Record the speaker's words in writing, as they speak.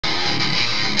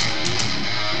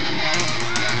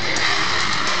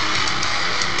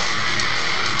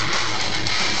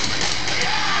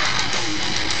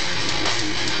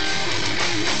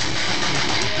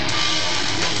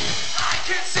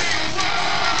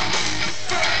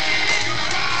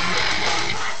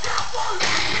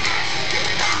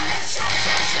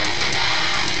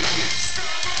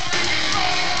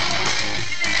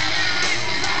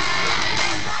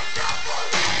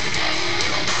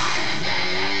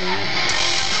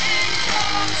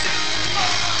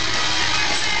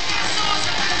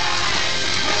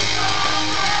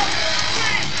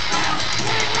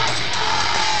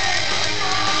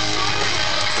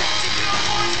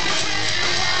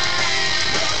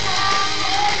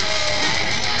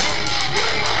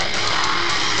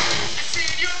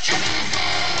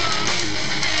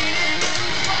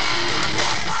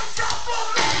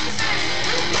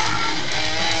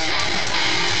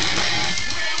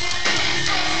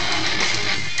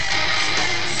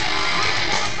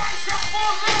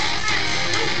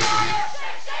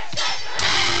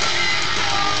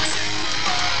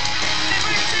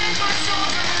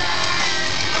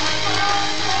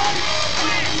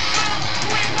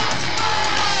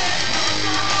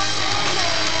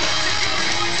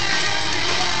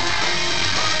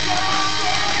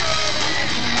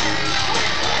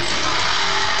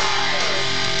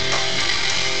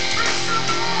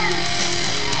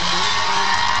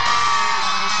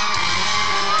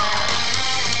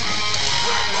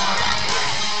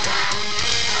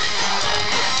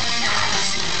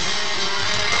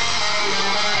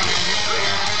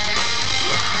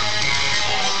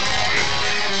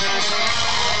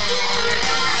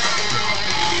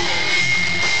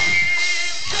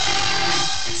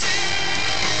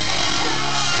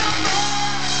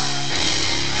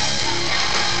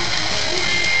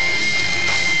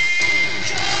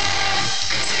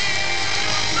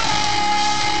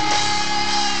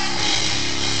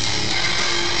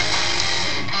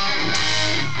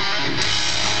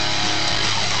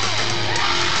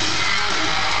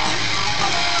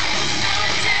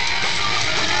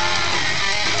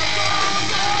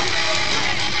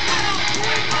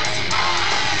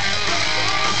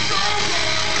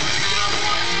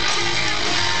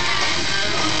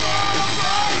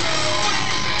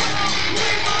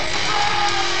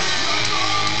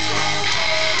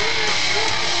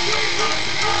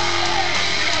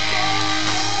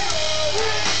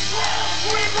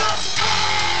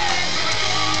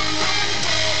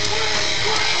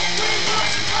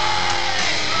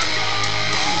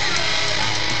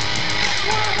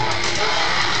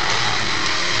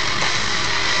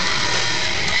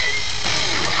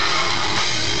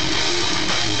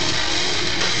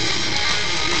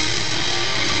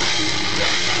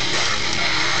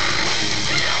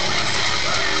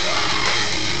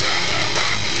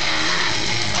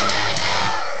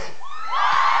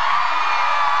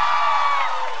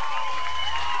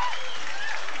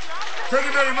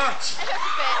Thank you very much.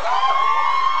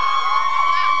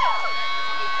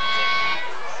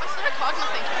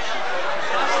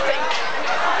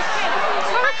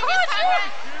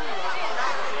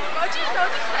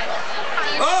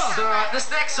 So this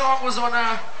next song was on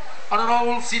an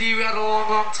old CD we had a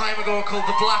long time ago called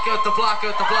The Blackout, The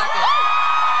Blackout, The Blackout.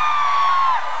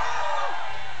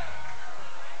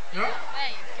 You alright? There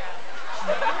you go.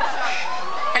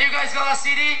 And you guys got that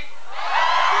CD?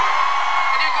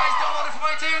 And you guys download it from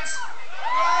iTunes?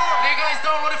 And you guys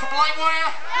download it from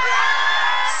LimeWire?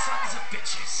 Sons of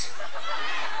bitches.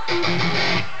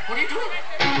 What are you doing?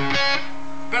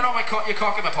 Better not your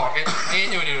cock in my pocket. I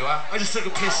ain't doing it, huh? I just took a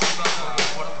piss in my mouth.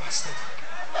 What a bastard.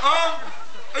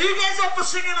 Are you guys up for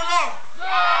singing along?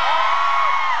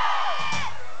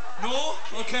 No?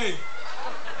 Okay.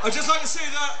 I'd just like to say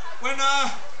that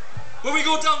when we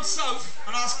go down south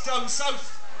and ask down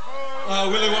south,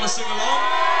 will they want to sing along?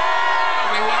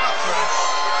 We went up for it.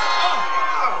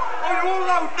 Oh, you're all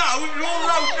loud now. You're all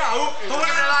loud now. But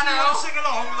when I asked you want to sing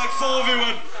along, like 4 of you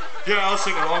went, yeah, I'll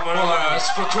sing along.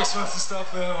 It's for Christmas and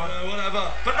stuff.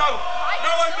 Whatever. But no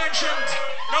one mentioned.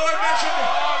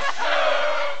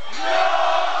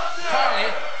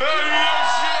 Apparently.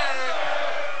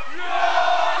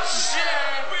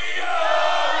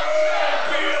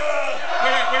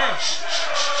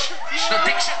 The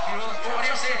diction, what are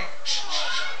you saying?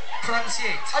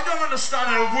 Pronunciate. I don't understand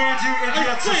a word you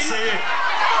idiots are saying.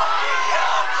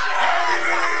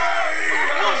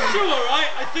 I'm not sure, right?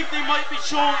 I think they might be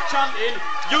chanting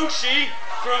Yoshi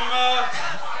from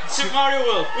Super Mario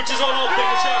World, which is on our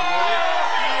biggest channel,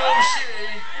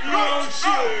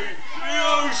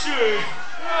 Yoshi!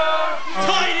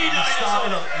 Tiny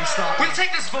dinosaur! We'll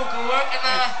take this vocal work and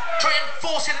try and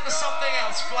force it into something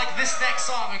else for like this next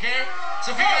song, okay?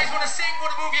 So if you guys want to sing,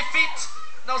 want to move your feet,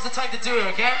 now's the time to do it,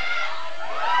 okay?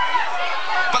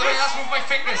 By the way, that's move my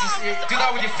fingers. Do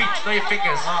that with your feet, not your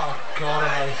fingers. Oh, God,